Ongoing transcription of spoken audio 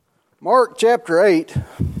Mark chapter 8,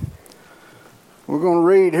 we're going to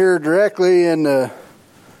read here directly in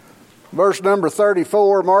verse number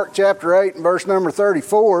 34, Mark chapter 8 and verse number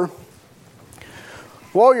 34.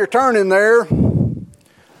 While you're turning there,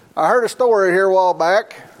 I heard a story here a while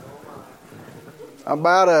back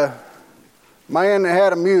about a man that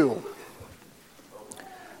had a mule.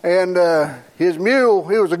 And his mule,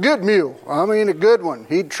 he was a good mule. I mean a good one.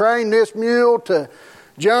 He'd trained this mule to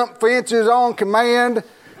jump fences on command.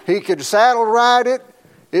 He could saddle ride it.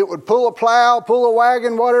 It would pull a plow, pull a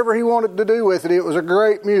wagon, whatever he wanted to do with it. It was a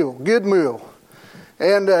great mule, good mule.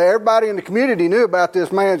 And everybody in the community knew about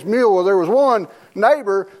this man's mule. Well, there was one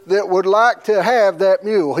neighbor that would like to have that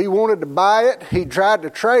mule. He wanted to buy it. He tried to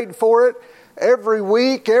trade for it. Every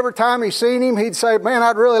week, every time he seen him, he'd say, "Man,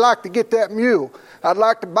 I'd really like to get that mule. I'd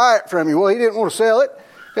like to buy it from you." Well, he didn't want to sell it.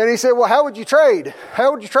 And he said, "Well, how would you trade?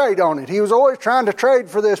 How would you trade on it?" He was always trying to trade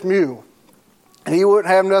for this mule. And he wouldn't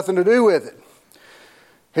have nothing to do with it.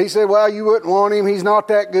 He said, "Well, you wouldn't want him. He's not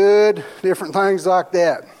that good." Different things like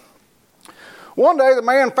that. One day the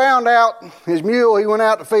man found out his mule, he went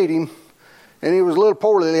out to feed him, and he was a little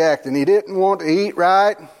poorly acting. He didn't want to eat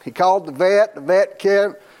right. He called the vet. The vet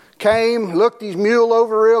came, looked his mule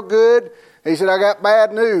over real good. He said, "I got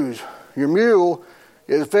bad news. Your mule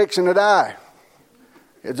is fixing to die.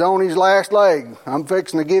 It's on his last leg. I'm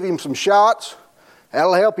fixing to give him some shots.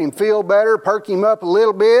 That'll help him feel better, perk him up a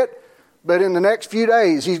little bit. But in the next few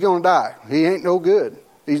days, he's going to die. He ain't no good.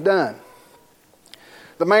 He's done."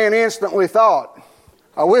 The man instantly thought,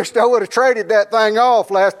 "I wished I would have traded that thing off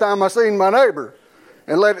last time I seen my neighbor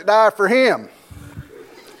and let it die for him."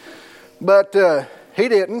 But he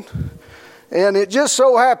didn't. And it just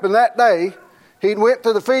so happened that day, he went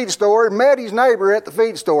to the feed store and met his neighbor at the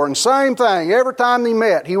feed store. And same thing, every time they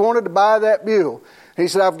met, he wanted to buy that mule. He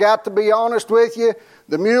said, "I've got to be honest with you.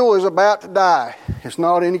 The mule is about to die. It's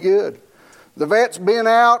not any good. The vet's been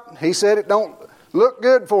out. He said it don't look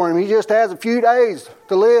good for him. He just has a few days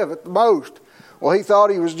to live at the most." Well, he thought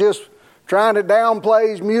he was just trying to downplay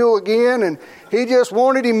his mule again, and he just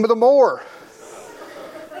wanted him the more.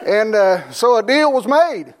 And so a deal was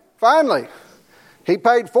made, finally. He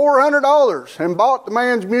paid $400 and bought the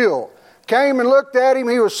man's mule. Came and looked at him.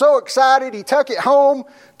 He was so excited. He took it home,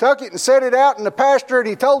 took it and set it out in the pasture, and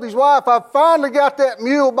he told his wife, "I finally got that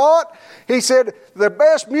mule bought." He said, "The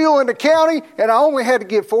best mule in the county, and I only had to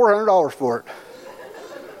give $400 for it."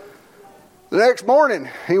 The next morning,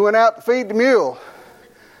 he went out to feed the mule,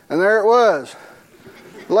 and there it was.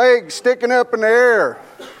 Legs sticking up in the air.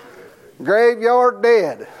 Graveyard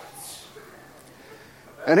dead.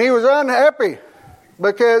 And he was unhappy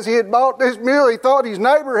because he had bought this mule. He thought his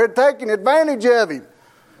neighbor had taken advantage of him.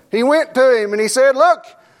 He went to him and he said, "Look,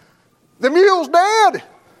 the mule's dead.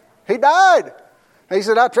 He died." He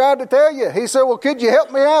said, "I tried to tell you." He said, "Well, could you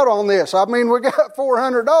help me out on this? I mean, we got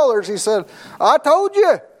 $400. He said, "I told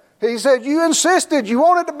you." He said, "You insisted. You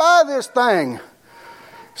wanted to buy this thing."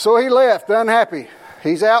 So he left unhappy.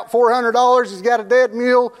 He's out $400. He's got a dead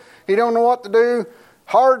mule. He don't know what to do.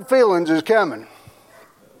 Hard feelings is coming.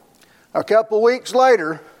 A couple weeks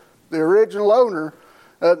later, the original owner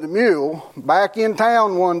of the mule, back in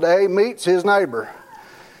town one day, meets his neighbor.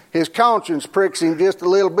 His conscience pricks him just a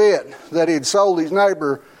little bit that he'd sold his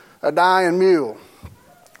neighbor a dying mule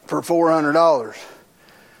for $400.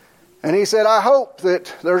 And he said, "I hope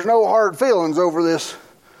that there's no hard feelings over this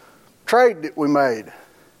trade that we made."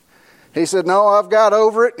 He said, "No, I've got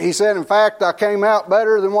over it." He said, "In fact, I came out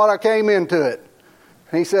better than what I came into it."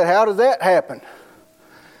 He said, "How did that happen?"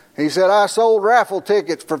 He said, "I sold raffle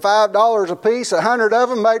tickets for $5 a piece. 100 of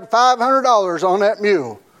them made $500 on that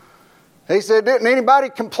mule." He said, "Didn't anybody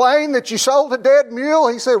complain that you sold a dead mule?"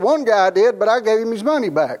 He said, "One guy did, but I gave him his money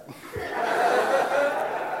back."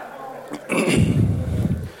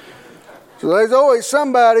 So there's always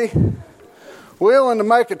somebody willing to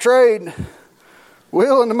make a trade,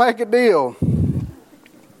 willing to make a deal.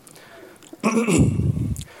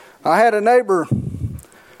 I had a neighbor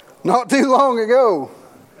not too long ago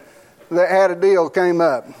that had a deal came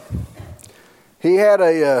up. He had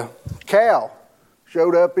a cow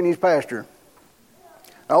showed up in his pasture.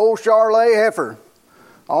 An old Charolais heifer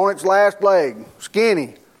on its last leg,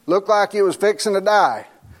 skinny, looked like it was fixing to die.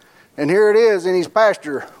 And here it is in his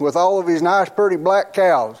pasture with all of his nice, pretty black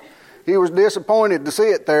cows. He was disappointed to see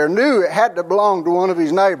it there, knew it had to belong to one of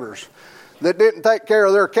his neighbors that didn't take care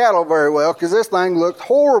of their cattle very well because this thing looked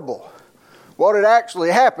horrible. What had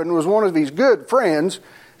actually happened was one of his good friends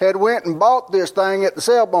had went and bought this thing at the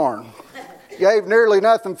sale barn. Gave nearly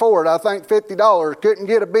nothing for it, I think $50, couldn't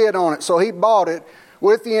get a bid on it, so he bought it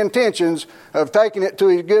with the intentions of taking it to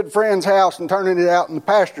his good friend's house and turning it out in the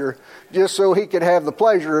pasture just so he could have the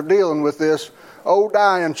pleasure of dealing with this old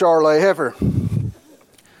dying Charolais heifer.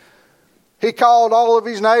 He called all of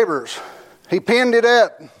his neighbors. He pinned it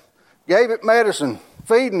up, gave it medicine,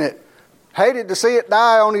 feeding it. Hated to see it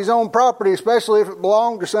die on his own property, especially if it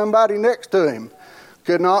belonged to somebody next to him.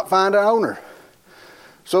 Could not find an owner.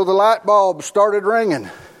 So the light bulbs started ringing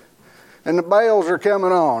and the bells are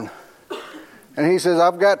coming on. And he says,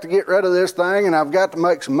 I've got to get rid of this thing and I've got to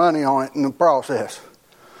make some money on it in the process.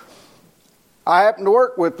 I happened to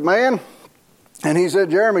work with the man and he said,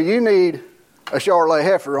 Jeremy, you need a Charolais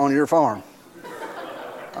heifer on your farm.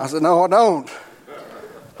 I said, no, I don't.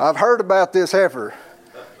 I've heard about this heifer.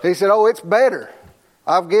 He said, oh, it's better.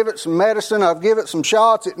 I've given it some medicine. I've given it some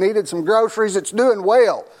shots. It needed some groceries. It's doing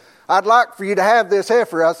well. I'd like for you to have this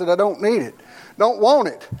heifer. I said, I don't need it. Don't want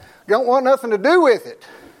it. Don't want nothing to do with it.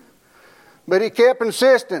 But he kept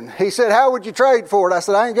insisting. He said, how would you trade for it? I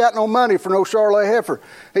said, I ain't got no money for no Charolais heifer.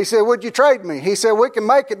 He said, would you trade me? He said, we can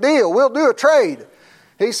make a deal. We'll do a trade.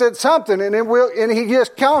 He said something, and he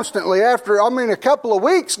just constantly, a couple of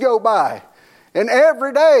weeks go by. And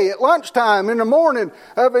every day at lunchtime, in the morning,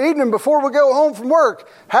 of the evening before we go home from work,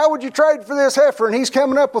 how would you trade for this heifer? And he's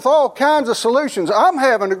coming up with all kinds of solutions. I'm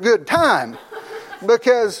having a good time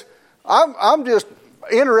because I'm just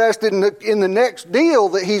interested in the next deal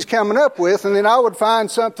that he's coming up with, and then I would find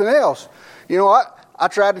something else. You know, I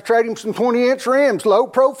tried to trade him some 20-inch rims, low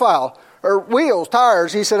profile, or wheels,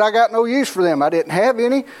 tires. He said, I got no use for them. I didn't have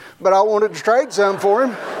any, but I wanted to trade some for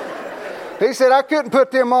him. He said, I couldn't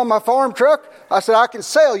put them on my farm truck. I said, I can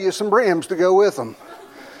sell you some rims to go with them.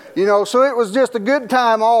 You know, so it was just a good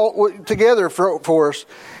time all together for us.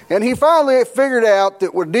 And he finally figured out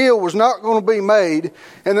that the deal was not going to be made.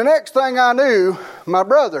 And the next thing I knew, my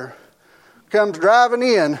brother comes driving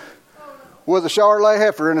in with a Charolais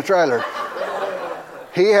heifer in a trailer.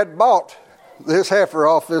 He had bought this heifer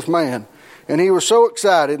off this man. And he was so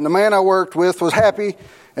excited. And the man I worked with was happy.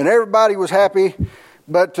 And everybody was happy.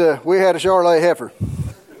 But we had a Charolais heifer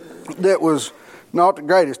that was not the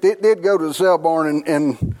greatest. It did go to the sale barn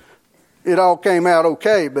and it all came out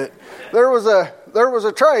okay. But there was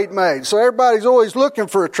a trade made. So everybody's always looking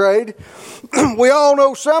for a trade. We all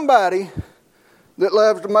know somebody that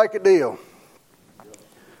loves to make a deal.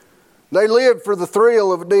 They live for the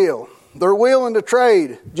thrill of a deal. They're willing to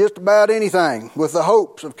trade just about anything with the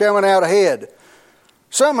hopes of coming out ahead.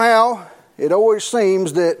 Somehow, it always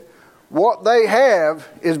seems that what they have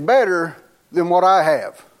is better than what I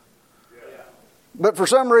have. But for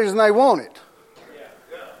some reason they want it.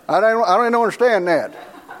 I don't understand that.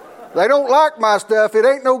 They don't like my stuff. It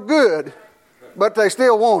ain't no good, but they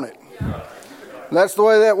still want it. That's the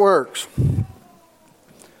way that works.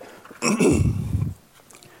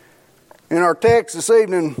 In our text this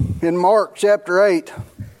evening in Mark chapter 8,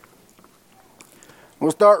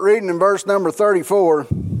 we'll start reading in verse number 34.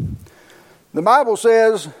 The Bible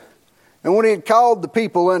says, and when he had called the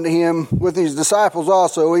people unto him with his disciples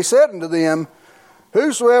also, he said unto them,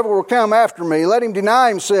 whosoever will come after me, let him deny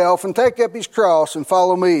himself and take up his cross and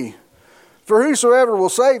follow me. For whosoever will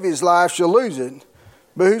save his life shall lose it,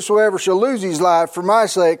 but whosoever shall lose his life for my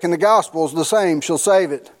sake and the gospel's, the same shall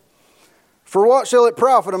save it. For what shall it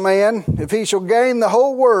profit a man if he shall gain the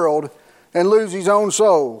whole world and lose his own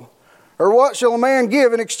soul? Or what shall a man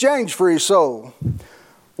give in exchange for his soul?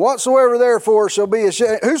 Whosoever therefore shall be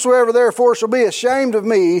ashamed of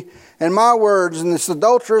me and my words in this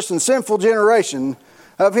adulterous and sinful generation,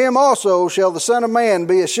 of him also shall the Son of Man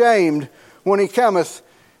be ashamed when he cometh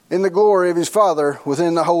in the glory of his Father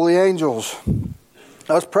within the holy angels.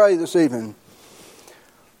 Let's pray this evening.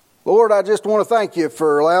 Lord, I just want to thank you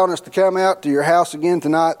for allowing us to come out to your house again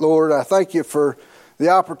tonight, Lord. I thank you for the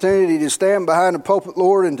opportunity to stand behind the pulpit,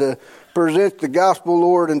 Lord, and to present the gospel,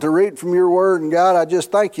 Lord, and to read from your word. And God, I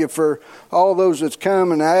just thank you for all those that's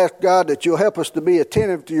come, and I ask, God, that you'll help us to be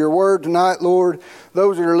attentive to your word tonight, Lord.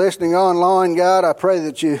 Those that are listening online, God, I pray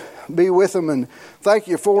that you be with them, and thank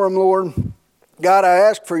you for them, Lord. God, I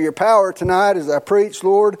ask for your power tonight as I preach,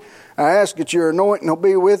 Lord. I ask that your anointing will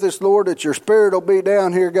be with us, Lord, that your spirit will be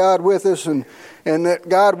down here, God, with us, and that,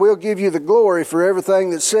 God, will give you the glory for everything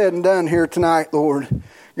that's said and done here tonight, Lord.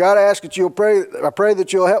 God, I ask that I pray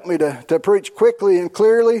that you'll help me to preach quickly and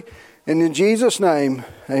clearly, and in Jesus' name,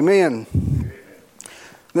 amen.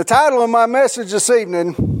 The title of my message this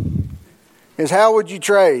evening is How Would You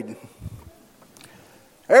Trade?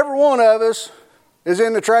 Every one of us is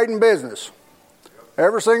in the trading business.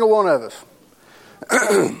 Every single one of us.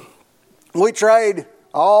 We trade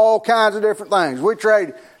all kinds of different things. We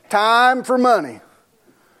trade time for money.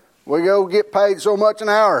 We go get paid so much an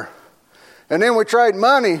hour. And then we trade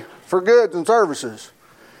money for goods and services.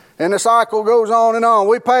 And the cycle goes on and on.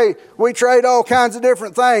 We trade all kinds of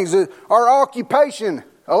different things. Our occupation,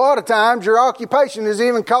 a lot of times your occupation is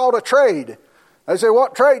even called a trade. They say,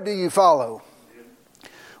 what trade do you follow?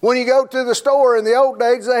 When you go to the store, in the old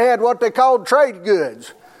days, they had what they called trade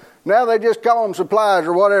goods. Now they just call them supplies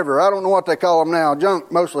or whatever. I don't know what they call them now,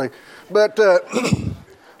 junk mostly. But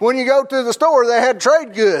when you go to the store, they had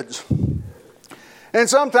trade goods. And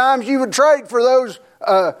sometimes you would trade for those,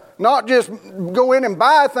 not just go in and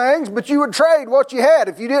buy things, but you would trade what you had.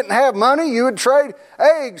 If you didn't have money, you would trade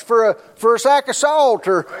eggs for a sack of salt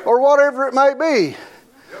or whatever it may be.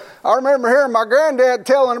 I remember hearing my granddad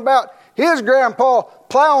telling about his grandpa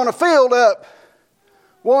plowing a field up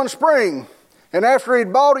one spring. And after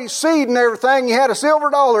he'd bought his seed and everything, he had a silver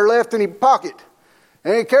dollar left in his pocket.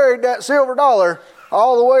 And he carried that silver dollar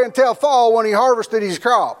all the way until fall when he harvested his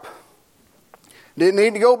crop. Didn't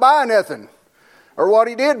need to go buy nothing. Or what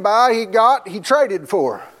he did buy, he traded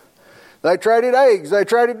for. They traded eggs. They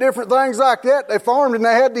traded different things like that. They farmed and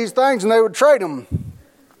they had these things and they would trade them.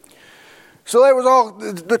 So they was all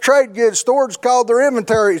the trade goods. Stores called their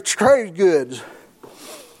inventory trade goods.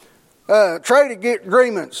 Trade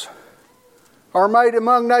agreements are made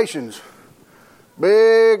among nations.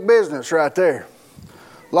 Big business right there.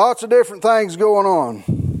 Lots of different things going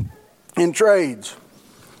on in trades.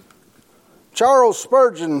 Charles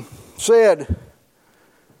Spurgeon said,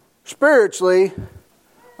 spiritually,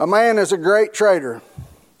 a man is a great trader.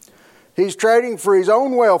 He's trading for his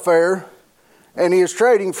own welfare, and he is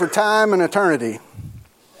trading for time and eternity.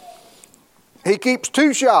 He keeps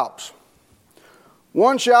two shops.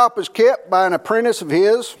 One shop is kept by an apprentice of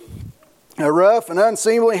his, a rough and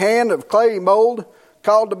unseemly hand of clay mold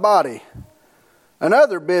called the body.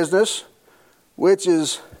 Another business, which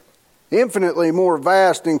is infinitely more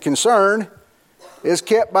vast in concern, is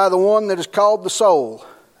kept by the one that is called the soul,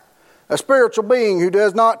 a spiritual being who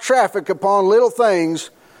does not traffic upon little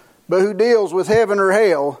things, but who deals with heaven or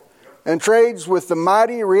hell and trades with the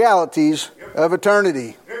mighty realities of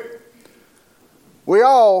eternity. We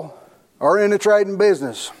all are in the trading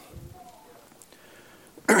business.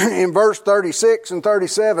 In verse 36 and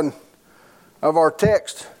 37 of our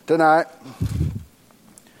text tonight,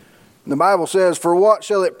 the Bible says, "For what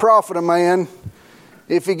shall it profit a man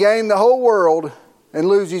if he gain the whole world and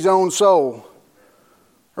lose his own soul?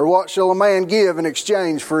 Or what shall a man give in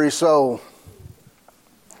exchange for his soul?"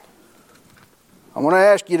 I want to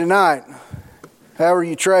ask you tonight, how are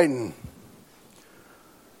you trading?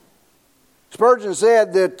 Spurgeon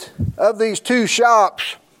said that of these two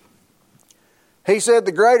shops, he said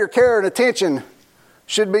the greater care and attention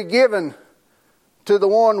should be given to the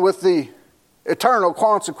one with the eternal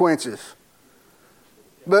consequences.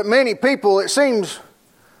 But many people, it seems,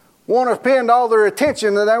 want to spend all their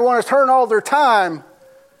attention and they want to turn all their time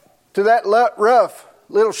to that rough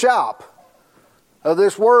little shop of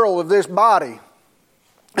this world, of this body.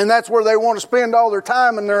 And that's where they want to spend all their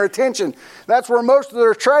time and their attention. That's where most of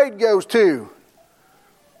their trade goes to.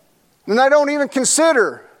 And they don't even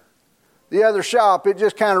consider the other shop. It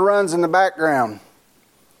just kind of runs in the background.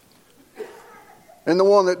 And the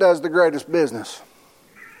one that does the greatest business.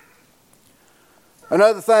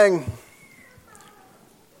 Another thing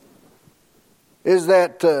is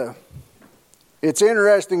that it's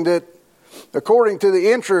interesting that according to the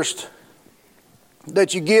interest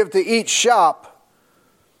that you give to each shop,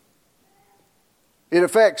 it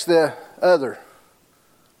affects the other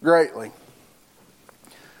greatly.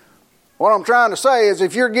 What I'm trying to say is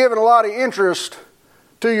if you're giving a lot of interest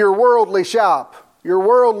to your worldly shop, your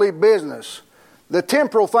worldly business, the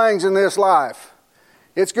temporal things in this life,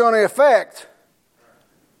 it's going to affect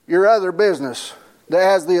your other business that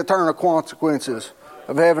has the eternal consequences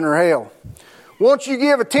of heaven or hell. Once you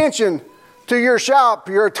give attention to your shop,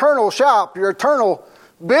 your eternal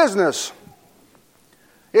business,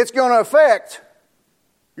 it's going to affect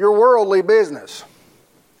your worldly business.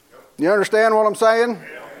 You understand what I'm saying?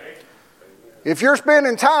 If you're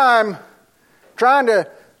spending time trying to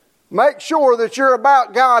make sure that you're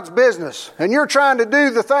about God's business and you're trying to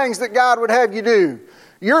do the things that God would have you do,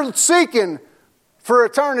 you're seeking for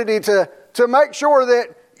eternity to make sure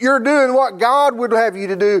that you're doing what God would have you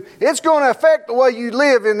to do, it's going to affect the way you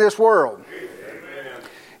live in this world. Amen.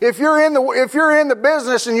 If you're in the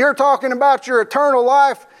business and you're talking about your eternal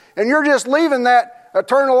life and you're just leaving that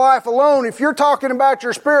eternal life alone, if you're talking about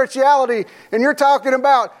your spirituality and you're talking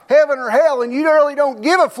about heaven or hell and you really don't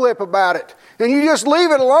give a flip about it and you just leave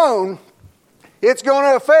it alone, it's going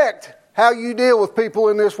to affect how you deal with people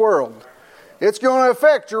in this world. It's going to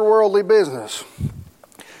affect your worldly business.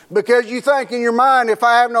 Because you think in your mind, if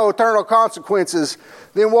I have no eternal consequences,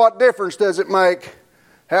 then what difference does it make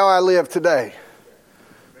how I live today?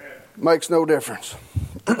 Makes no difference.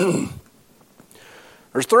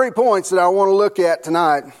 There's 3 points that I want to look at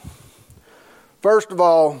tonight. First of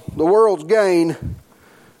all, the world's gain,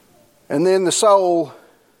 and then the soul,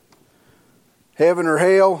 heaven or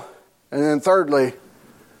hell, and then thirdly,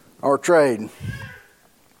 our trade.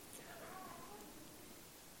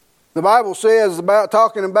 The Bible says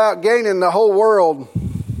talking about gaining the whole world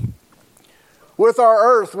with our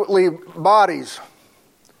earthly bodies.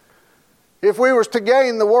 If we was to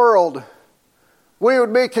gain the world, we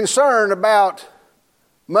would be concerned about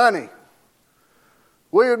money.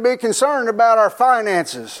 We would be concerned about our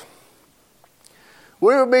finances.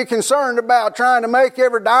 We would be concerned about trying to make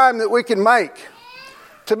every dime that we can make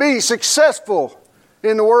to be successful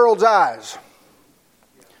in the world's eyes.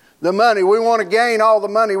 The money, we want to gain all the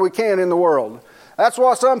money we can in the world. That's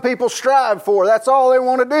what some people strive for. That's all they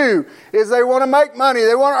want to do, is they want to make money,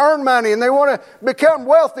 they want to earn money, and they want to become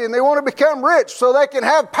wealthy, and they want to become rich so they can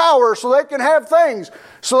have power, so they can have things,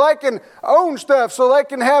 so they can own stuff, so they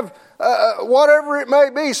can have whatever it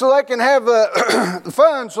may be, so they can have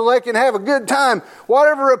fun, so they can have a good time,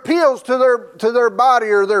 whatever appeals to their body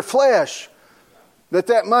or their flesh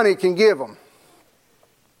that money can give them.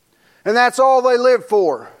 And that's all they live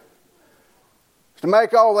for, to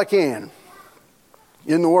make all they can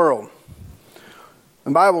in the world.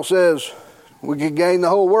 The Bible says we could gain the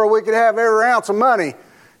whole world. We could have every ounce of money.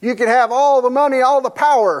 You could have all the money, all the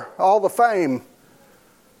power, all the fame,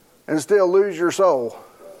 and still lose your soul.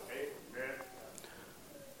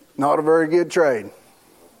 Not a very good trade.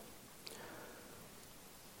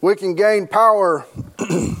 We can gain power,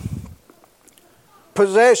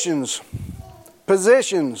 possessions,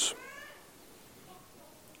 positions,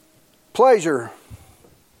 pleasure.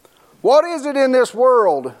 What is it in this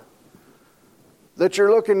world that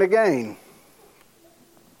you're looking to gain?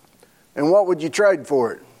 And what would you trade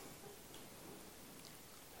for it?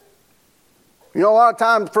 You know, a lot of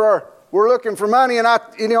times we're looking for money, and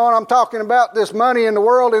I'm talking about this money in the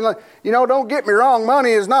world, and don't get me wrong,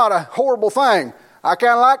 money is not a horrible thing. I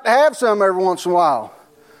kind of like to have some every once in a while.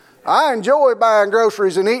 I enjoy buying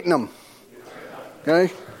groceries and eating them.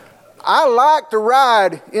 Okay? I like to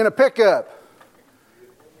ride in a pickup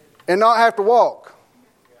and not have to walk.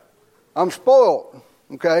 I'm spoiled.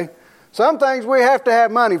 Okay? Some things we have to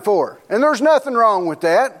have money for, and there's nothing wrong with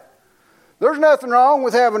that. There's nothing wrong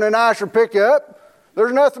with having a nicer pickup.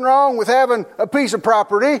 There's nothing wrong with having a piece of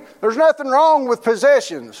property. There's nothing wrong with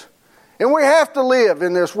possessions. And we have to live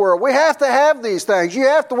in this world. We have to have these things. You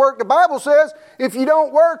have to work. The Bible says if you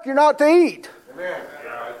don't work, you're not to eat. Amen.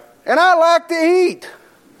 And I like to eat.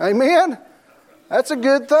 Amen? That's a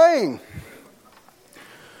good thing.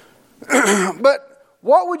 But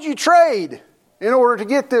what would you trade in order to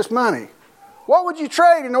get this money? What would you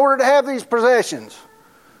trade in order to have these possessions?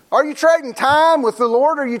 Are you trading time with the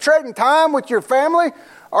Lord? Are you trading time with your family?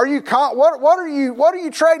 What are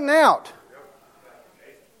you trading out?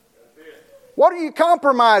 What are you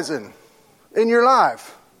compromising in your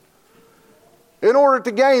life in order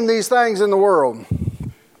to gain these things in the world?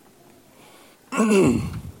 The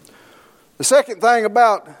second thing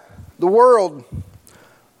about the world,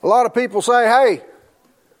 a lot of people say, hey,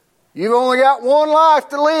 you've only got one life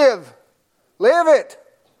to live. Live it.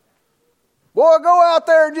 Boy, go out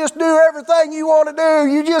there and just do everything you want to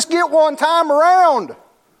do. You just get one time around.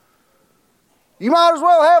 You might as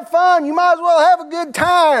well have fun. You might as well have a good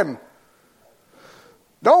time.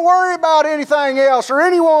 Don't worry about anything else or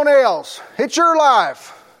anyone else. It's your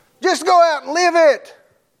life. Just go out and live it.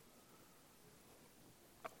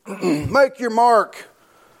 Make your mark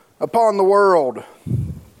upon the world.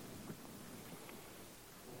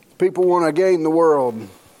 People want to gain the world.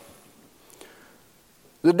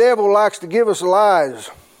 The devil likes to give us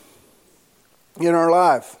lies in our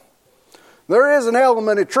life. There is an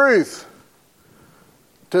element of truth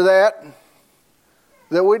to that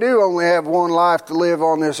we do only have one life to live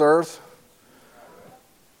on this earth.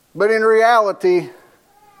 But in reality,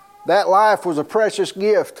 that life was a precious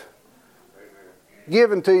gift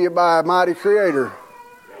given to you by a mighty Creator,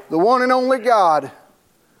 the one and only God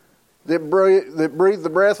that breathed the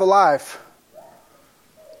breath of life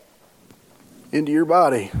into your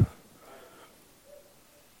body.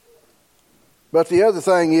 But the other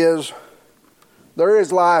thing is, there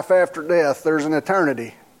is life after death. There's an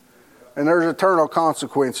eternity. And there's eternal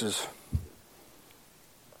consequences.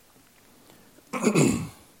 The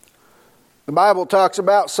Bible talks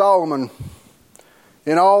about Solomon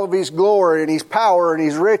in all of his glory and his power and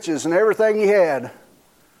his riches and everything he had.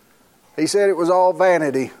 He said it was all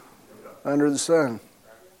vanity under the sun.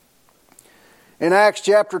 In Acts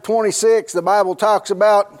chapter 26, the Bible talks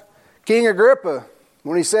about King Agrippa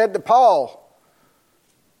when he said to Paul,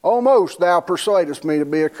 "Almost thou persuadest me to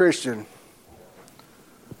be a Christian."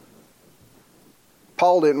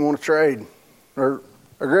 Paul didn't want to trade, or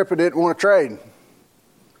Agrippa didn't want to trade.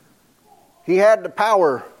 He had the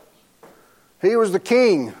power. He was the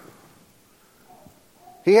king.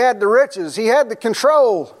 He had the riches. He had the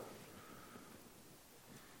control.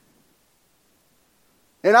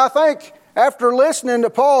 And I think after listening to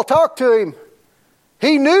Paul talk to him,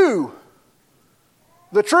 he knew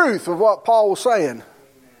the truth of what Paul was saying.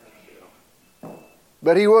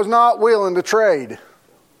 But he was not willing to trade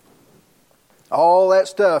all that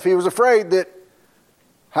stuff. He was afraid that,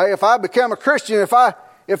 hey, if I become a Christian, if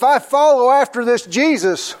I follow after this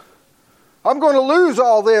Jesus, I'm going to lose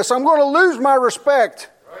all this. I'm going to lose my respect.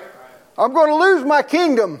 I'm going to lose my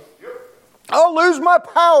kingdom. I'll lose my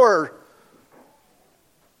power.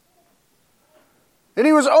 And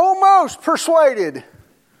he was almost persuaded,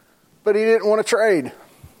 but he didn't want to trade.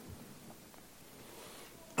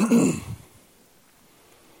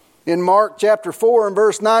 In Mark chapter 4 and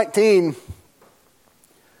verse 19,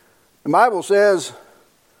 the Bible says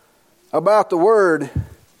about the Word,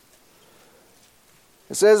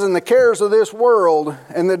 it says, "And the cares of this world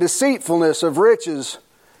and the deceitfulness of riches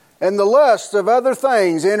and the lusts of other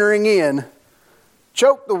things entering in,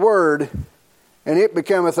 choke the Word, and it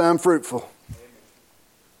becometh unfruitful."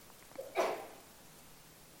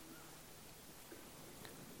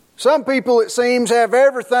 Some people, it seems, have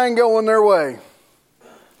everything going their way.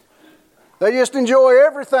 They just enjoy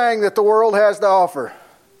everything that the world has to offer.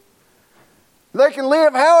 They can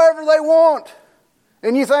live however they want.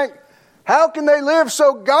 And you think, how can they live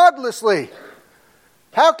so godlessly?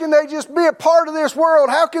 How can they just be a part of this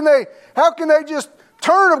world? How can they just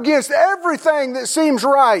turn against everything that seems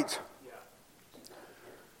right?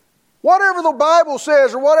 Whatever the Bible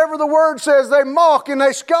says or whatever the Word says, they mock and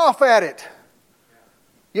they scoff at it.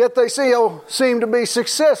 Yet they still seem to be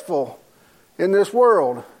successful in this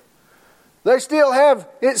world. They still have,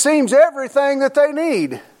 it seems, everything that they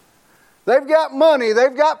need. They've got money,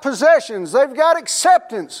 they've got possessions, they've got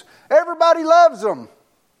acceptance. Everybody loves them,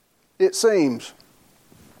 it seems.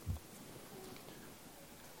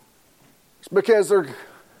 It's because they're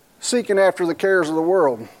seeking after the cares of the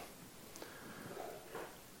world.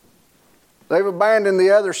 They've abandoned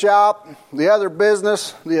the other shop, the other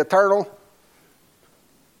business, the eternal.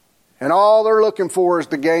 And all they're looking for is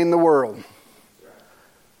to gain the world.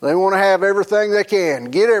 They want to have everything they can,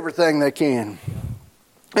 get everything they can.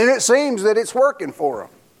 And it seems that it's working for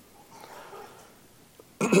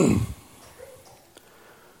them.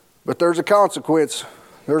 But there's a consequence.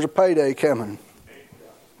 There's a payday coming.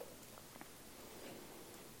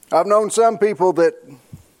 I've known some people that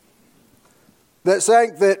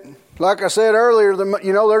think that, like I said earlier,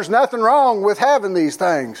 there's nothing wrong with having these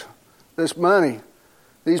things, this money,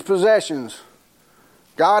 these possessions.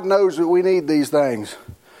 God knows that we need these things.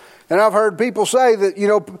 And I've heard people say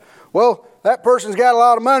that, well, that person's got a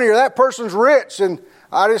lot of money or that person's rich. And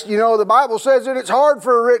the Bible says that it's hard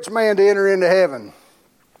for a rich man to enter into heaven.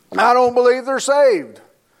 I don't believe they're saved.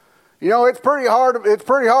 It's pretty hard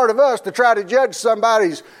of us to try to judge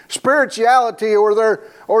somebody's spirituality or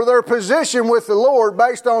their position with the Lord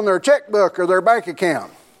based on their checkbook or their bank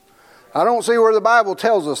account. I don't see where the Bible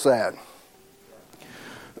tells us that.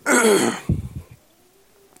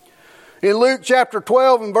 In Luke chapter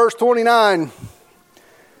 12 and verse 29,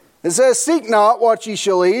 it says, "Seek not what ye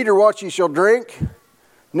shall eat or what ye shall drink,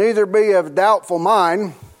 neither be of doubtful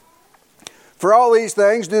mind. For all these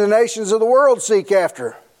things do the nations of the world seek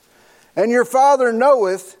after. And your Father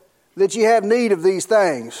knoweth that ye have need of these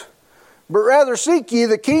things. But rather seek ye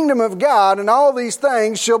the kingdom of God, and all these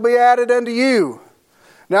things shall be added unto you."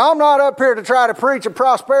 Now, I'm not up here to try to preach a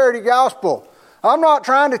prosperity gospel. I'm not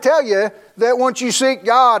trying to tell you that once you seek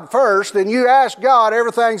God first and you ask God,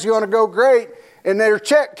 everything's going to go great and there's a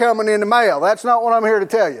check coming in the mail. That's not what I'm here to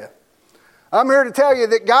tell you. I'm here to tell you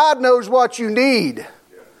that God knows what you need.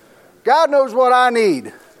 God knows what I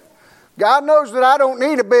need. God knows that I don't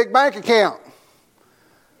need a big bank account.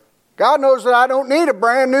 God knows that I don't need a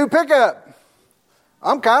brand new pickup.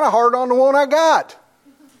 I'm kind of hard on the one I got.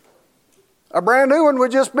 A brand new one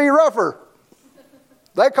would just be rougher.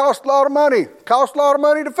 They cost a lot of money. Cost a lot of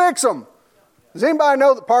money to fix them. Does anybody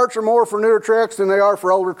know that parts are more for newer trucks than they are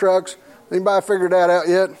for older trucks? Anybody figured that out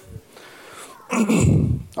yet?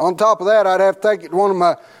 On top of that, I'd have to take it to one of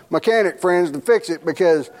my mechanic friends to fix it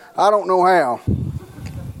because I don't know how.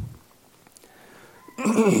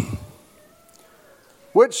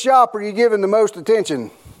 Which shop are you giving the most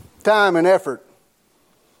attention, time, and effort?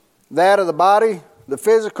 That of the body, the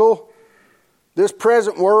physical, this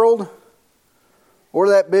present world, or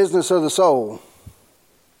that business of the soul?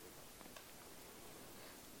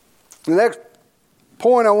 The next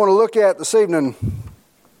point I want to look at this evening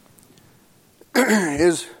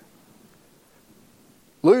is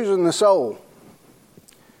losing the soul.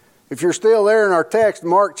 If you're still there in our text,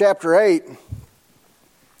 Mark chapter 8,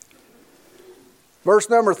 verse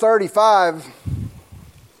number 35.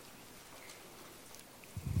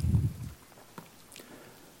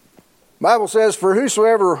 Bible says, "For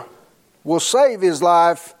whosoever will save his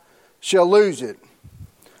life shall lose it.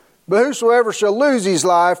 But whosoever shall lose his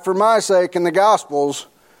life for my sake and the gospel's,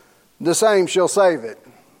 the same shall save it."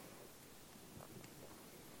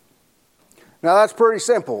 Now that's pretty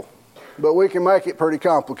simple, but we can make it pretty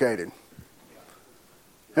complicated.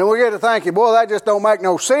 And we get to thinking, boy, that just don't make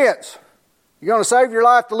no sense. You're going to save your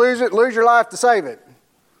life to lose it, lose your life to save it.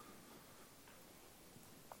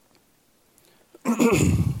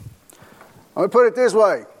 Let me put it this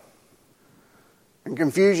way and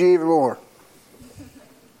confuse you even more.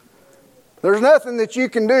 There's nothing that you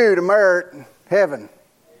can do to merit heaven.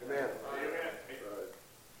 Amen.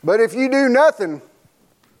 But if you do nothing,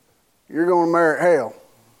 you're going to merit hell.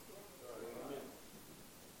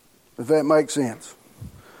 If that makes sense.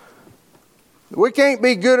 We can't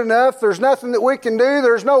be good enough. There's nothing that we can do.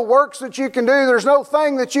 There's no works that you can do. There's no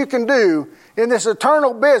thing that you can do in this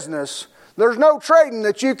eternal business. There's no trading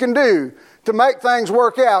that you can do to make things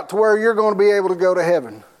work out to where you're going to be able to go to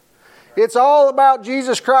heaven. It's all about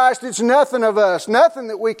Jesus Christ. It's nothing of us, nothing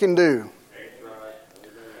that we can do.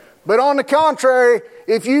 But on the contrary,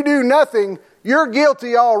 if you do nothing, you're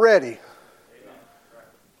guilty already.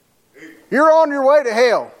 You're on your way to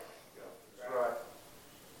hell.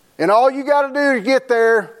 And all you got to do to get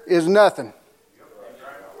there is nothing.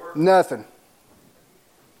 Nothing.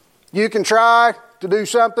 You can try to do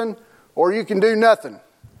something, or you can do nothing.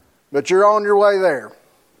 But you're on your way there.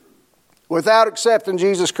 Without accepting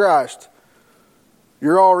Jesus Christ,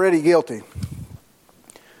 you're already guilty.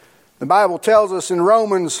 The Bible tells us in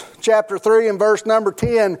Romans chapter 3 and verse number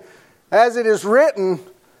 10, "As it is written,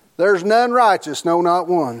 there's none righteous, no, not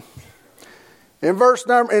one."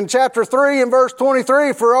 In chapter 3 and verse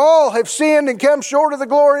 23, "For all have sinned and come short of the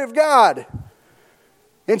glory of God."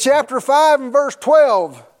 In chapter 5 and verse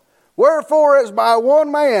 12, "Wherefore as by one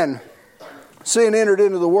man sin entered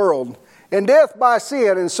into the world, and death by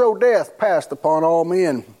sin, and so death passed upon all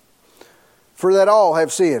men, for that all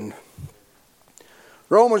have sinned."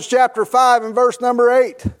 Romans chapter 5 and verse number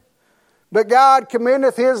 8, "But God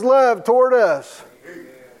commendeth his love toward us,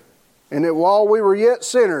 and that while we were yet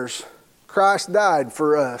sinners, Christ died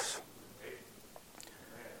for us."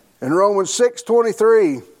 In Romans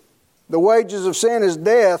 6:23, "The wages of sin is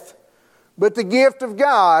death, but the gift of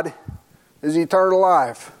God is eternal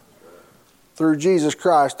life through Jesus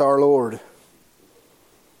Christ our Lord."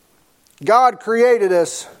 God created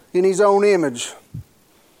us in his own image.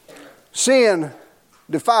 Sin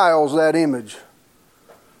defiles that image.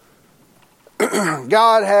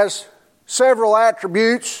 God has several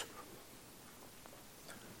attributes.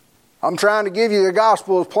 I'm trying to give you the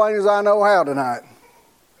gospel as plain as I know how tonight.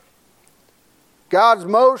 God's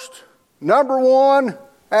most number one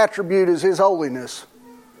attribute is his holiness.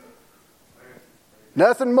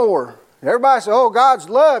 Nothing more. Everybody says, "Oh, God's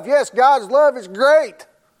love." Yes, God's love is great.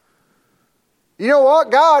 You know what?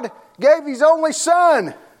 God gave his only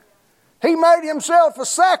son. He made himself a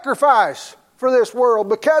sacrifice for this world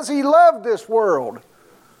because he loved this world.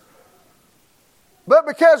 But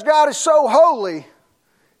because God is so holy,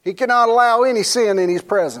 he cannot allow any sin in his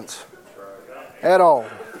presence at all.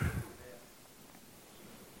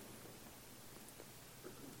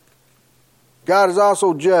 God is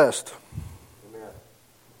also just.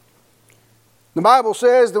 The Bible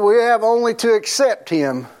says that we have only to accept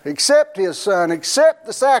him, accept his son, accept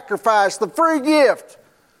the sacrifice, the free gift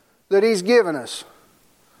that he's given us.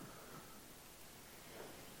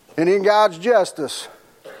 And in God's justice,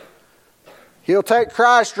 he'll take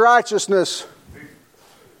Christ's righteousness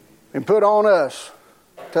and put on us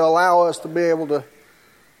to allow us to be able to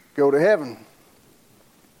go to heaven.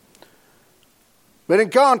 But in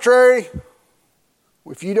contrary,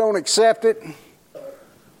 if you don't accept it,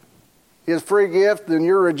 his free gift, then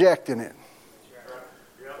you're rejecting it.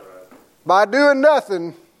 By doing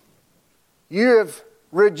nothing, you have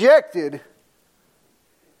rejected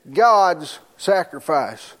God's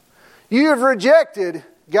sacrifice. You have rejected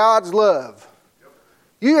God's love.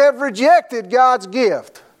 You have rejected God's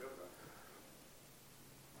gift.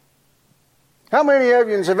 How many of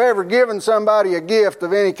you have ever given somebody a gift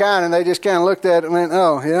of any kind and they just kind of looked at it and went,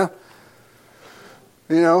 "Oh, yeah"?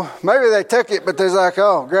 You know, maybe they took it, but they're like,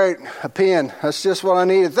 "Oh, great, a pen. That's just what I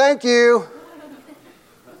needed. Thank you."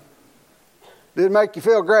 Did make you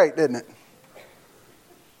feel great, didn't it?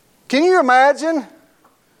 Can you imagine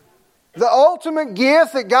the ultimate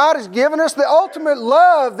gift that God has given us, the ultimate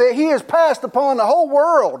love that He has passed upon the whole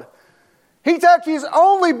world? He took His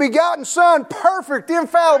only begotten Son, perfect,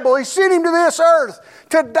 infallible. He sent Him to this earth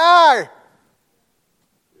to die,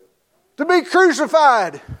 to be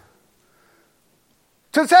crucified,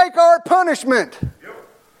 to take our punishment.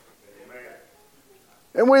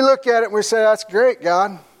 And we look at it and we say, that's great,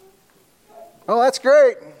 God. Oh, that's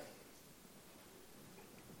great.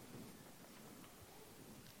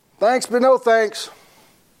 Thanks, but no thanks.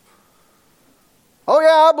 Oh,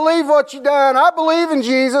 yeah, I believe what you've done. I believe in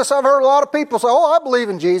Jesus. I've heard a lot of people say, oh, I believe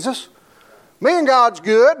in Jesus. Me and God's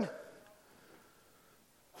good.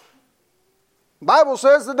 The Bible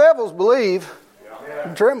says the devils believe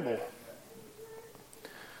and tremble.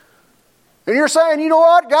 And you're saying, you know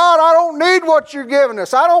what, God, I don't need what you're giving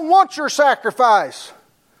us. I don't want your sacrifice.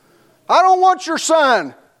 I don't want your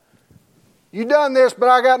Son. You've done this, but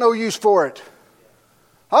I got no use for it.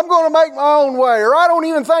 I'm going to make my own way. Or I don't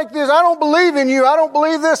even think this. I don't believe in you. I don't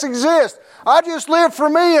believe this exists. I just live for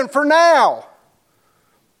me and for now.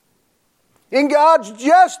 In God's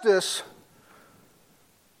justice,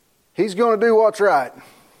 He's going to do what's right.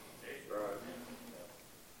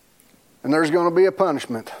 And there's going to be a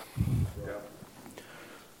punishment.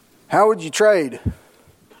 How would you trade?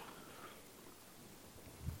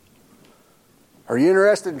 Are you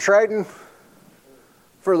interested in trading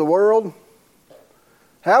for the world?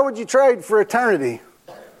 How would you trade for eternity?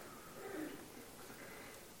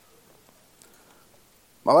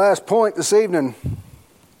 My last point this evening.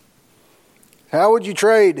 How would you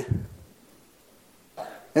trade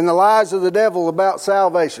in the lies of the devil about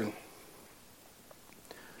salvation?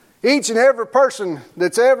 Each and every person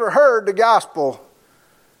that's ever heard the gospel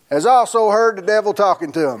has also heard the devil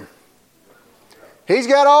talking to them. He's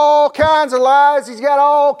got all kinds of lies. He's got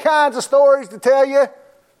all kinds of stories to tell you.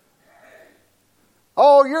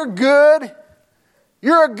 Oh, you're good.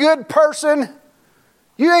 You're a good person.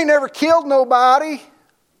 You ain't never killed nobody.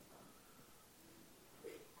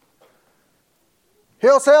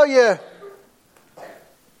 He'll tell you,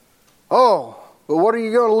 oh, but what are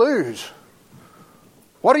you going to lose?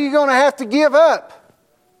 What are you going to have to give up?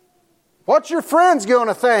 What's your friends going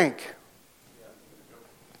to think?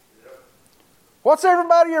 What's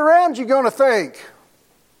everybody around you going to think?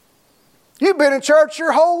 You've been in church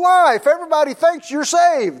your whole life. Everybody thinks you're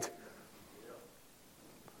saved.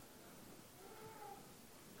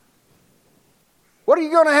 What are you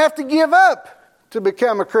going to have to give up to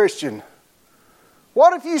become a Christian?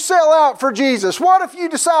 What if you sell out for Jesus? What if you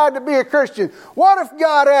decide to be a Christian? What if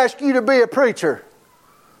God asked you to be a preacher?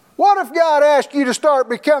 What if God asked you to start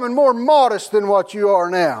becoming more modest than what you are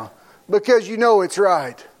now because you know it's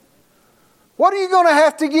right? What are you going to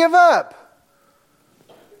have to give up?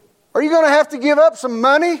 Are you going to have to give up some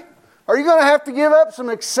money? Are you going to have to give up some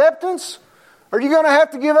acceptance? Are you going to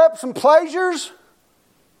have to give up some pleasures?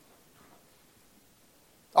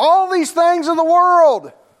 All these things of the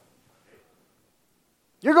world.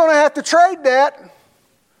 You're going to have to trade that.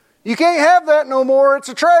 You can't have that no more. It's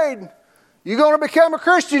a trade. You're going to become a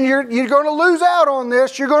Christian. You're going to lose out on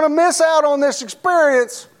this. You're going to miss out on this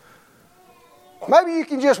experience. Maybe you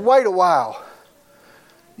can just wait a while.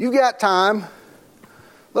 You've got time.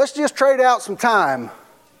 Let's just trade out some time.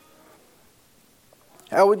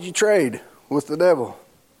 How would you trade with the devil?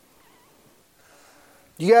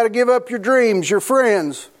 You got to give up your dreams, your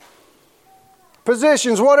friends,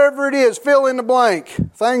 positions, whatever it is, fill in the blank.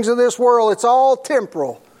 Things of this world, it's all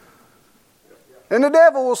temporal. And the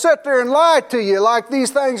devil will sit there and lie to you like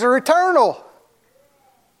these things are eternal.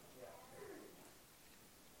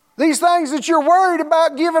 These things that you're worried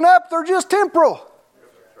about giving up, they're just temporal.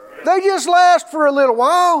 They just last for a little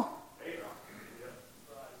while.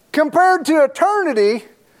 Compared to eternity,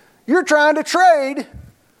 you're trying to trade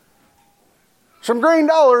some green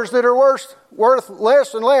dollars that are worth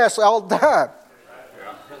less and less all the time.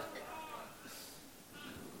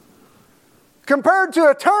 Compared to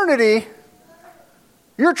eternity,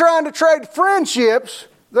 you're trying to trade friendships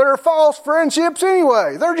that are false friendships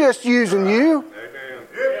anyway. They're just using you.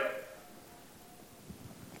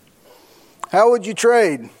 How would you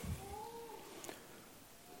trade?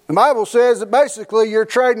 The Bible says that basically you're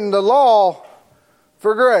trading the law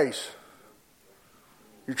for grace.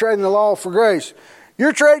 You're trading the law for grace.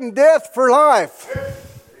 You're trading death for life.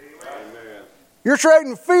 You're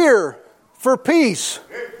trading fear for peace.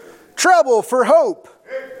 Trouble for hope.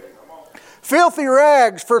 Filthy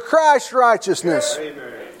rags for Christ's righteousness.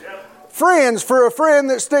 Friends for a friend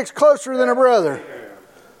that sticks closer than a brother.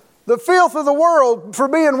 The filth of the world for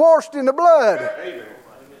being washed in the blood.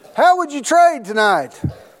 How would you trade tonight?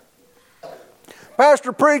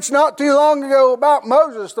 Pastor preached not too long ago about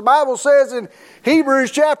Moses. The Bible says in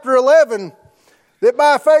Hebrews chapter 11 that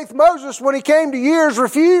by faith Moses, when he came to years,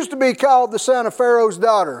 refused to be called the son of Pharaoh's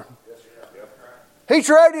daughter. He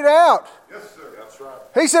traded out. Yes, sir. That's right.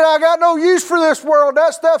 He said, I got no use for this world.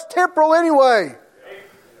 That stuff's temporal anyway.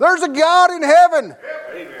 There's a God in heaven.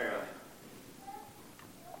 Amen.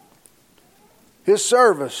 His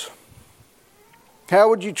service. How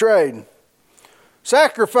would you trade?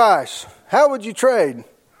 Sacrifice. How would you trade?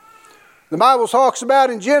 The Bible talks about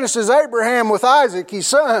in Genesis Abraham with Isaac, his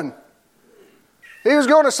son. He was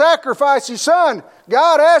going to sacrifice his son.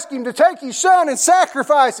 God asked him to take his son and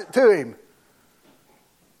sacrifice it to him.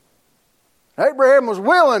 Abraham was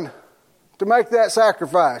willing to make that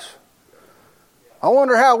sacrifice. I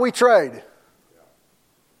wonder how we trade.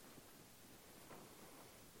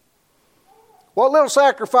 What little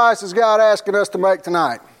sacrifice is God asking us to make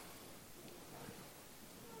tonight?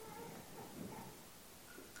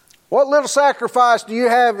 What little sacrifice do you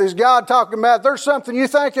have? Is God talking about? There's something you're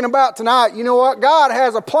thinking about tonight. You know what? God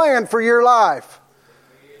has a plan for your life.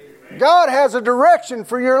 God has a direction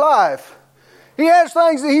for your life. He has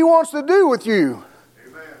things that He wants to do with you.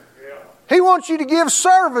 He wants you to give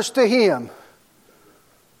service to Him.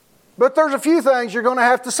 But there's a few things you're going to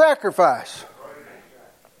have to sacrifice.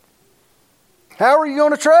 How are you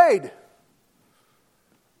going to trade?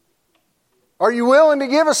 Are you willing to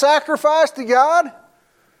give a sacrifice to God?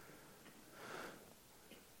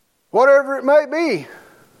 Whatever it may be.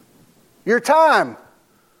 Your time,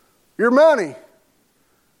 your money,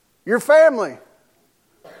 your family,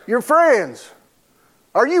 your friends.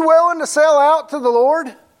 Are you willing to sell out to the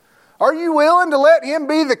Lord? Are you willing to let Him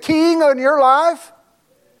be the king in your life?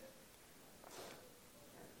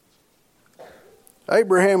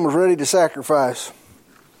 Abraham was ready to sacrifice.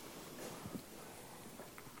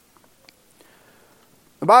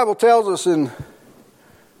 The Bible tells us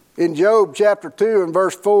in Job chapter 2 and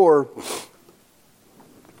verse 4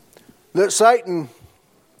 that Satan,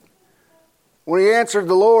 when he answered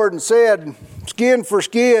the Lord and said, skin for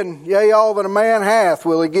skin, yea, all that a man hath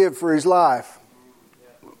will he give for his life.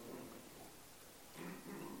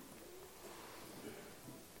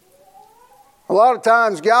 A lot of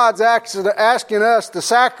times God's asking us to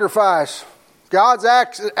sacrifice. God's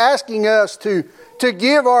asking us to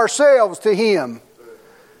give ourselves to Him.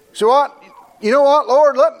 So what? You know what,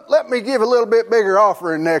 Lord? Let me give a little bit bigger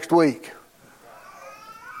offering next week.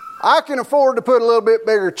 I can afford to put a little bit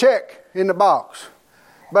bigger check in the box.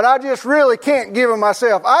 But I just really can't give them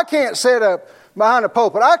myself. I can't sit up behind a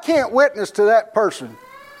pulpit. I can't witness to that person.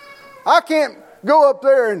 I can't go up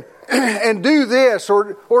there and do this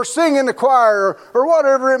or sing in the choir or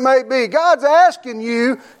whatever it may be. God's asking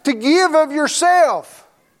you to give of yourself.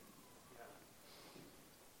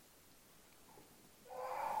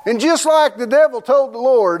 And just like the devil told the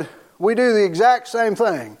Lord, we do the exact same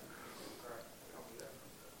thing.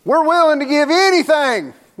 We're willing to give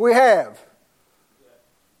anything we have,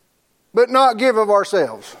 but not give of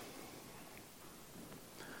ourselves.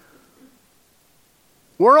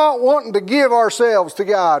 We're not wanting to give ourselves to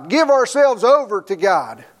God, give ourselves over to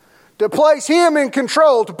God, to place Him in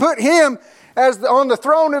control, to put Him on the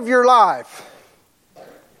throne of your life.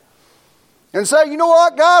 And say, you know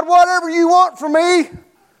what, God, whatever you want from me,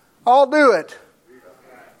 I'll do it.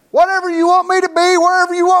 Whatever you want me to be,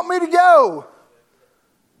 wherever you want me to go.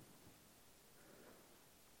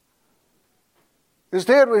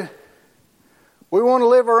 Instead, we want to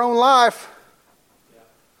live our own life.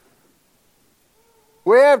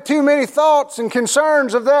 We have too many thoughts and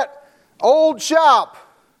concerns of that old shop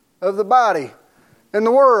of the body and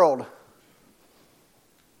the world.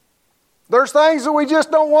 There's things that we just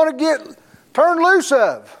don't want to get turned loose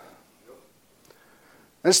of.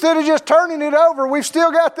 Instead of just turning it over, we've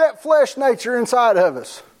still got that flesh nature inside of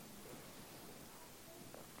us.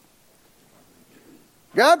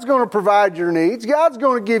 God's going to provide your needs. God's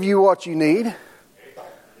going to give you what you need.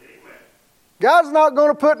 God's not going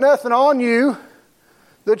to put nothing on you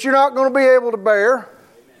that you're not going to be able to bear.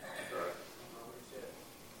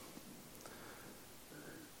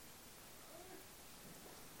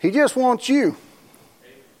 He just wants you.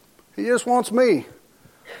 He just wants me.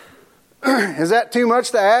 Is that too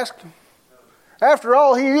much to ask? After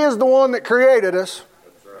all, He is the one that created us.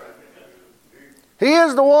 He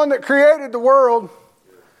is the one that created the world.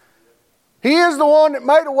 He is the one that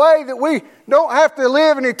made a way that we don't have to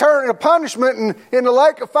live in eternal punishment in the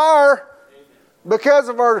lake of fire because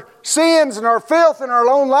of our sins and our filth in our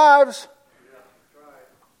own lives.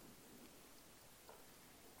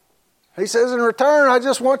 He says, in return, I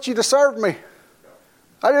just want you to serve me.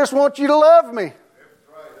 I just want you to love me.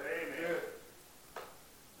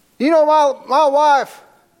 You know, my wife,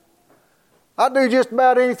 I do just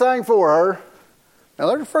about anything for her.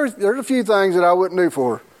 Now, there's a few things that I wouldn't do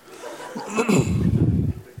for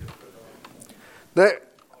her.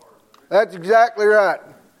 That's exactly right.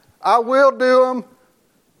 I will do them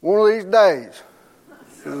one of these days.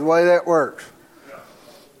 This is the way that works.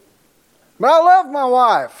 But I love my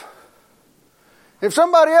wife. If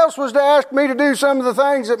somebody else was to ask me to do some of the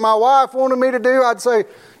things that my wife wanted me to do, I'd say,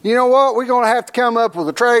 you know what, we're going to have to come up with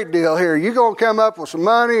a trade deal here. You're going to come up with some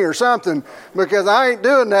money or something, because I ain't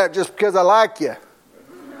doing that just because I like you.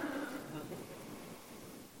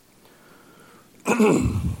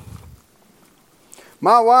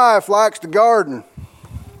 My wife likes to garden.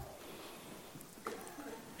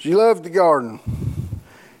 She loves to garden.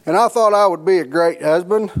 And I thought I would be a great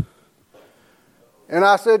husband. And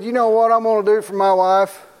I said, you know what I'm going to do for my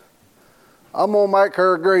wife? I'm going to make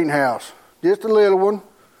her a greenhouse. Just a little one.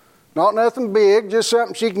 Not nothing big, just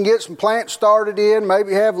something she can get some plants started in,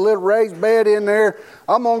 maybe have a little raised bed in there.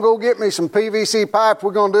 I'm going to go get me some PVC pipe.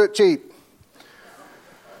 We're going to do it cheap.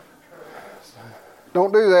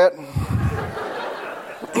 Don't do that.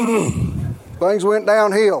 Things went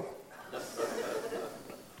downhill.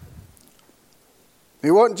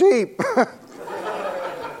 It wasn't cheap.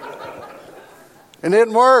 It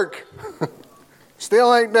didn't work.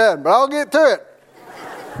 Still ain't done, but I'll get to it.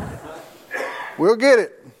 We'll get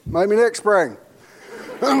it. Maybe next spring.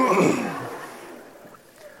 But I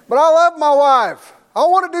love my wife. I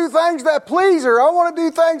want to do things that please her. I want to do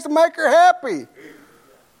things to make her happy.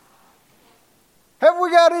 Have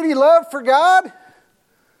we got any love for God?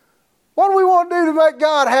 What do we want to do to make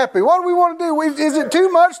God happy? What do we want to do? Is it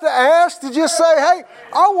too much to ask to just say, hey,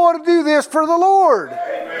 I want to do this for the Lord.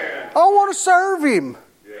 Amen. I want to serve Him.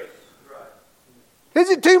 Yes. Is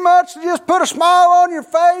it too much to just put a smile on your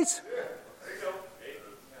face? Yeah.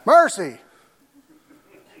 Mercy.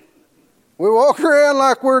 We walk around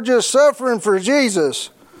like we're just suffering for Jesus.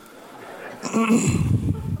 Maybe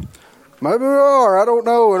we are. I don't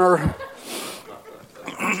know.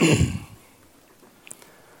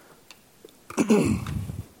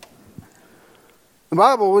 The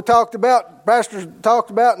Bible Pastor talked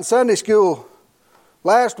about in Sunday school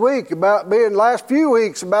last few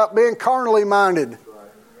weeks about being carnally minded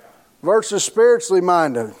versus spiritually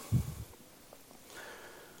minded.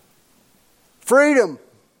 Freedom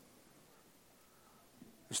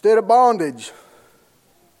instead of bondage.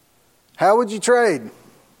 How would you trade?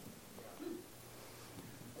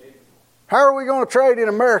 How are we going to trade in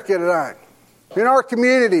America tonight? In our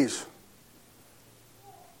communities?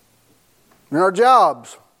 In our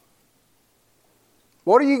jobs?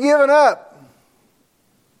 What are you giving up?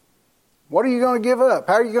 What are you going to give up?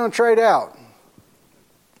 How are you going to trade out?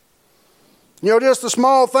 You know, just a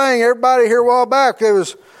small thing. Everybody here a while back, they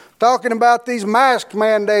was talking about these mask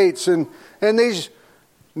mandates and these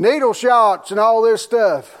needle shots and all this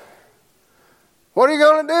stuff. What are you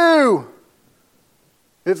going to do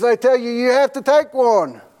if they tell you you have to take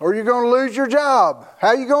one or you're going to lose your job? How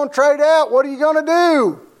are you going to trade out? What are you going to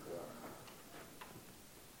do?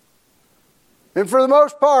 And for the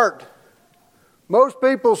most part, most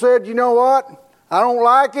people said, you know what? I don't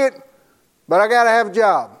like it, but I got to have a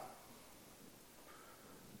job.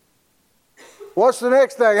 What's the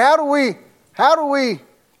next thing? How do we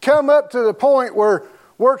come up to the point where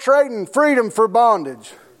we're trading freedom for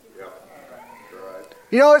bondage?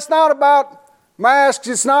 You know, it's not about masks.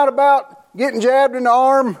 It's not about getting jabbed in the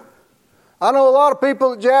arm. I know a lot of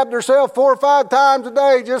people that jab themselves 4 or 5 times a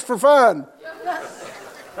day just for fun.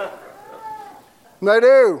 They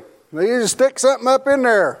do. They usually stick something up in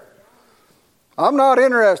there. I'm not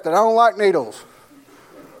interested. I don't like needles.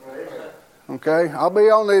 Okay? I'll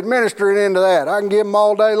be on the administering end of that. I can give them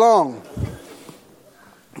all day long.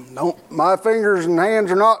 My fingers and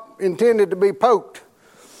hands are not intended to be poked.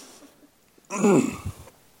 But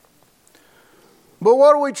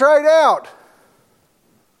what do we trade out?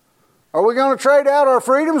 Are we going to trade out our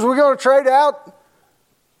freedoms? Are we going to trade out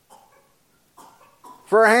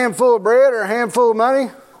for a handful of bread or a handful of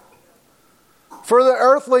money? For the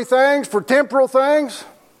earthly things, for temporal things?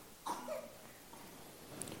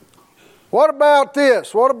 What about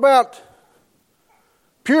this? What about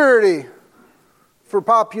purity for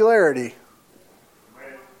popularity?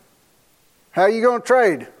 How are you going to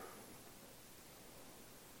trade?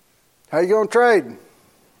 How are you going to trade?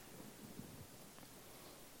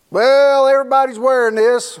 Well, everybody's wearing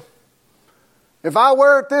this. If I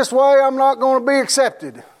wear it this way, I'm not going to be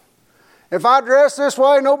accepted. If I dress this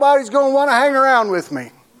way, nobody's going to want to hang around with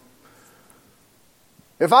me.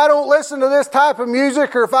 if I don't listen to this type of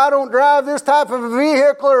music, or if I don't drive this type of a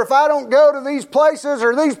vehicle, or if I don't go to these places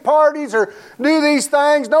or these parties or do these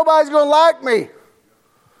things, nobody's going to like me.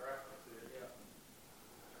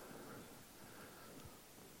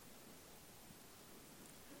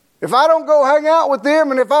 If I don't go hang out with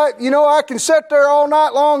them, and if I can sit there all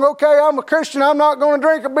night long, okay, I'm a Christian, I'm not going to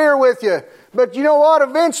drink a beer with you. But you know what?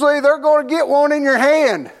 Eventually they're going to get one in your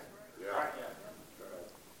hand.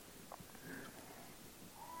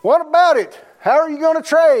 What about it? How are you going to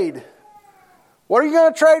trade? What are you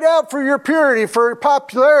going to trade out for your purity, for your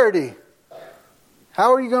popularity?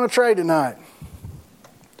 How are you going to trade tonight?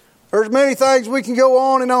 There's many things we can go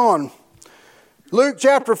on and on. Luke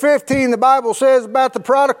chapter 15, the Bible says about the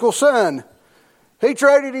prodigal son. He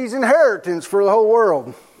traded his inheritance for the whole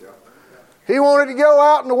world. He wanted to go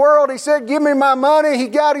out in the world. He said, give me my money. He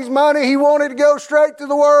got his money. He wanted to go straight to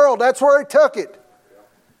the world. That's where he took it.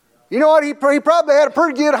 You know what? He probably had a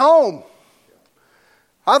pretty good home.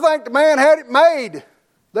 I think the man had it made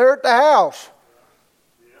there at the house.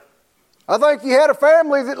 I think he had a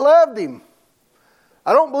family that loved him.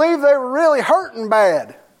 I don't believe they were really hurting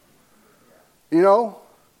bad. You know,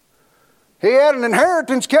 he had an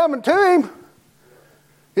inheritance coming to him.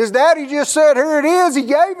 His daddy just said, here it is. He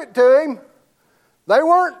gave it to him. They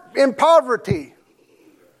weren't in poverty.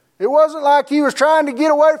 It wasn't like he was trying to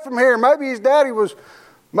get away from here. Maybe he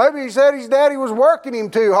said his daddy was working him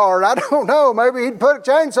too hard. I don't know. Maybe he'd put a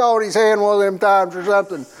chainsaw in his hand one of them times or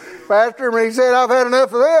something. Pastor, and he said, I've had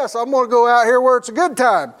enough of this. I'm going to go out here where it's a good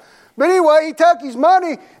time. But anyway, he took his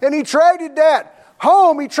money and he traded that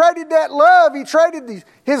home, he traded that love, he traded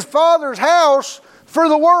his father's house for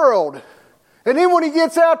the world. And then when he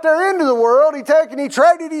gets out there into the world, he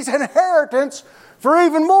traded his inheritance for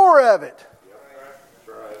even more of it.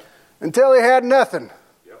 Until he had nothing.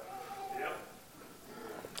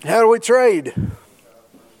 How do we trade?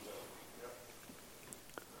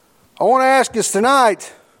 I want to ask us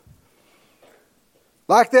tonight,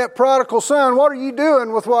 like that prodigal son, what are you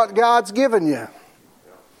doing with what God's given you?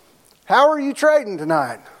 How are you trading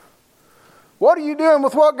tonight? What are you doing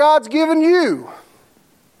with what God's given you?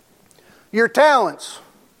 Your talents,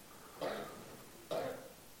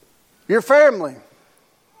 your family,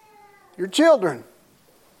 your children.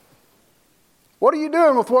 What are you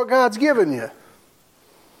doing with what God's given you?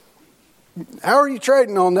 How are you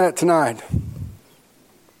trading on that tonight?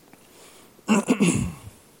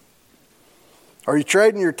 Are you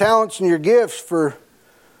trading your talents and your gifts for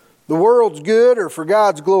the world's good or for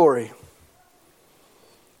God's glory?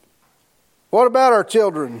 What about our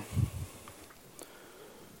children?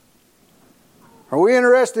 Are we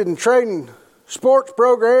interested in trading sports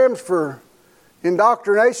programs for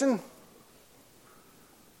indoctrination?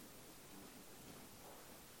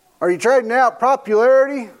 Are you trading out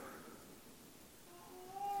popularity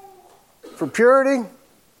for purity?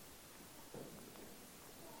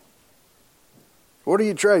 What are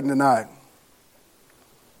you trading tonight?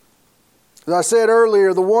 As I said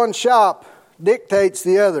earlier, the one shop dictates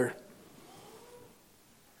the other.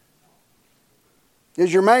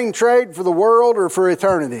 Is your main trade for the world or for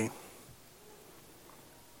eternity?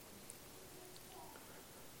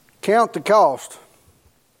 Count the cost.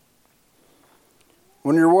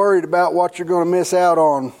 When you're worried about what you're going to miss out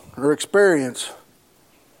on or experience,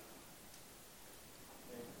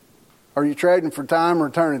 are you trading for time or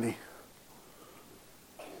eternity?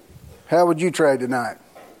 How would you trade tonight?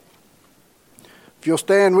 If you'll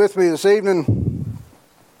stand with me this evening.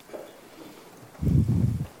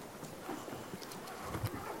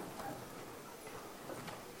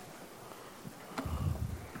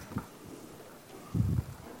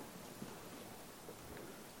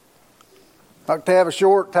 I'd like to have a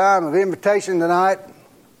short time of invitation tonight.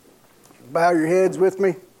 Bow your heads with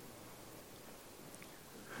me.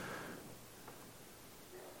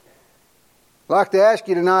 I'd like to ask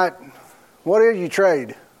you tonight, what did you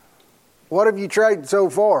trade? What have you traded so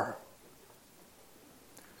far?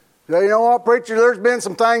 You know what, preacher, there's been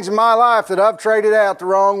some things in my life that I've traded out the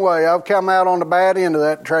wrong way. I've come out on the bad end of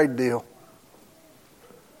that trade deal.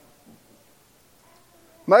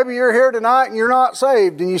 Maybe you're here tonight and you're not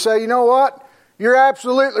saved, and you say, you know what? You're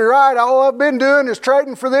absolutely right. All I've been doing is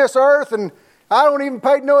trading for this earth, and I don't even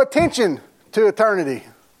pay no attention to eternity.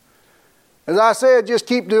 As I said, just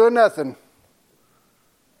keep doing nothing.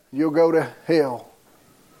 You'll go to hell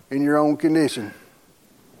in your own condition.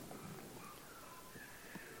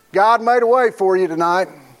 God made a way for you tonight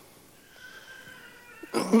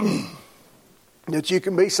that you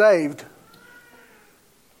can be saved.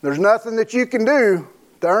 There's nothing that you can do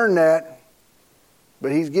to earn that,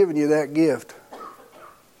 but He's given you that gift.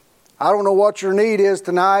 I don't know what your need is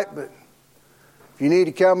tonight, but if If you need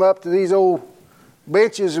to come up to these old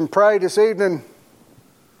benches and pray this evening,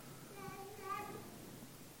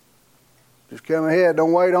 just come ahead.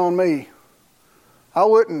 Don't wait on me. I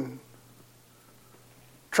wouldn't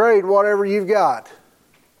trade whatever you've got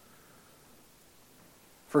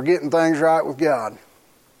for getting things right with God.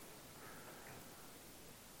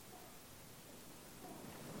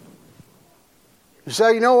 You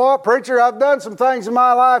say, you know what, preacher, I've done some things in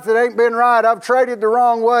my life that ain't been right. I've traded the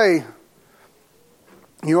wrong way.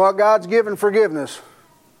 You know what? God's given forgiveness.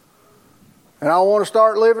 And I want to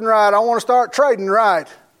start living right. I want to start trading right.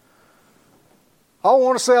 I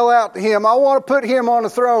want to sell out to Him. I want to put Him on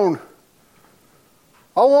the throne.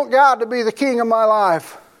 I want God to be the king of my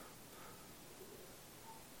life.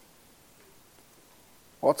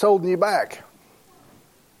 What's holding you back?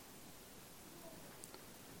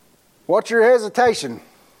 What's your hesitation?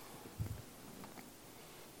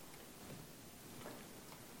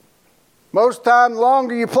 Most of the time, the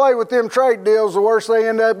longer you play with them trade deals, the worse they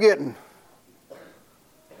end up getting.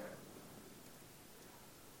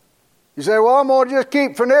 You say, well, I'm going to just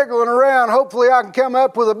keep finagling around. Hopefully I can come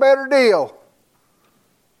up with a better deal.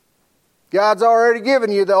 God's already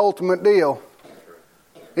given you the ultimate deal.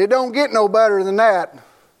 It don't get no better than that.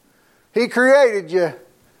 He created you.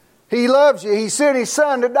 He loves you. He sent His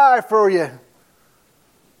Son to die for you.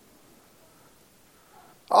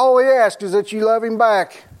 All He asks is that you love Him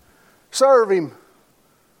back. Serve Him.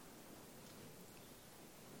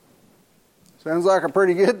 Sounds like a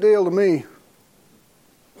pretty good deal to me.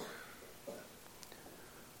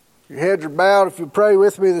 Your heads are bowed. If you pray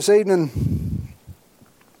with me this evening.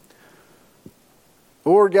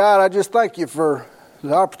 Lord God, I just thank You for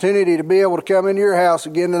the opportunity to be able to come into Your house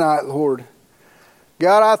again tonight, Lord.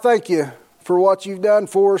 God, I thank You for what You've done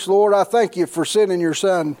for us, Lord. I thank You for sending Your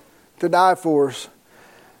Son to die for us.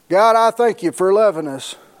 God, I thank You for loving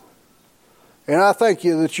us. And I thank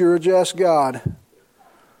You that You're a just God.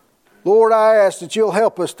 Lord, I ask that You'll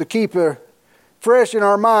help us to keep it fresh in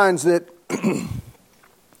our minds that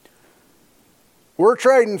we're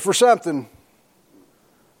trading for something,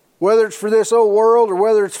 whether it's for this old world or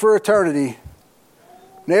whether it's for eternity.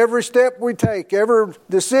 And every step we take, every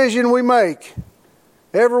decision we make,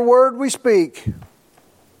 every word we speak,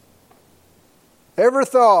 every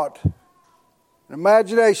thought,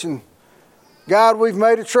 imagination, God, we've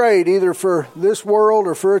made a trade either for this world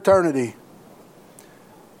or for eternity.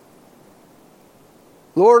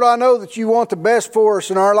 Lord, I know that You want the best for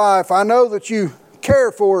us in our life. I know that You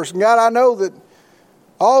care for us. And God, I know that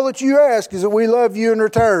all that You ask is that we love You in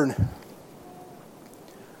return.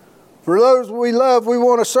 For those we love, we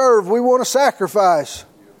want to serve. We want to sacrifice.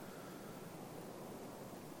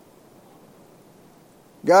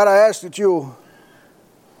 God, I ask that You'll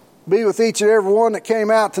be with each and every one that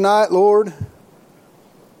came out tonight, Lord.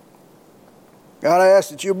 God, I ask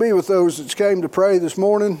that You'll be with those that came to pray this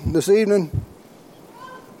morning, this evening.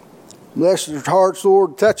 Bless their hearts,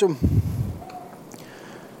 Lord. Touch them.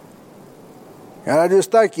 God, I just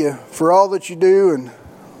thank You for all that You do. And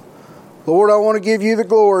Lord, I want to give You the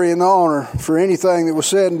glory and the honor for anything that was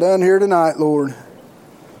said and done here tonight, Lord.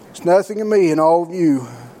 It's nothing in me and all of You.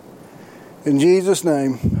 In Jesus'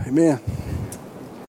 name, amen.